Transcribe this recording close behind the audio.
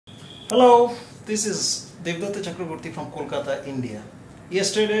Hello, this is Debdatta Chakraborty from Kolkata, India.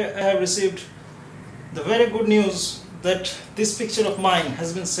 Yesterday I have received the very good news that this picture of mine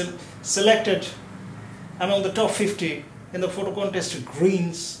has been selected among the top 50 in the photo contest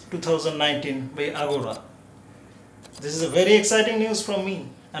Greens 2019 by AGORA. This is a very exciting news from me,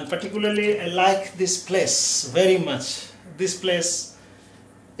 and particularly I like this place very much. This place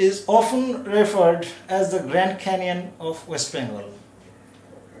is often referred as the Grand Canyon of West Bengal.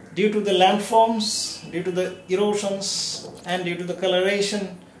 Due to the landforms, due to the erosions, and due to the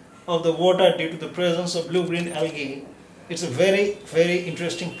coloration of the water due to the presence of blue-green algae, it's a very, very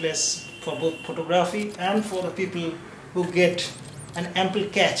interesting place for both photography and for the people who get an ample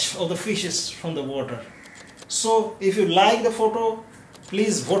catch of the fishes from the water. So if you like the photo,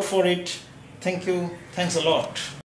 please vote for it. Thank you. Thanks a lot.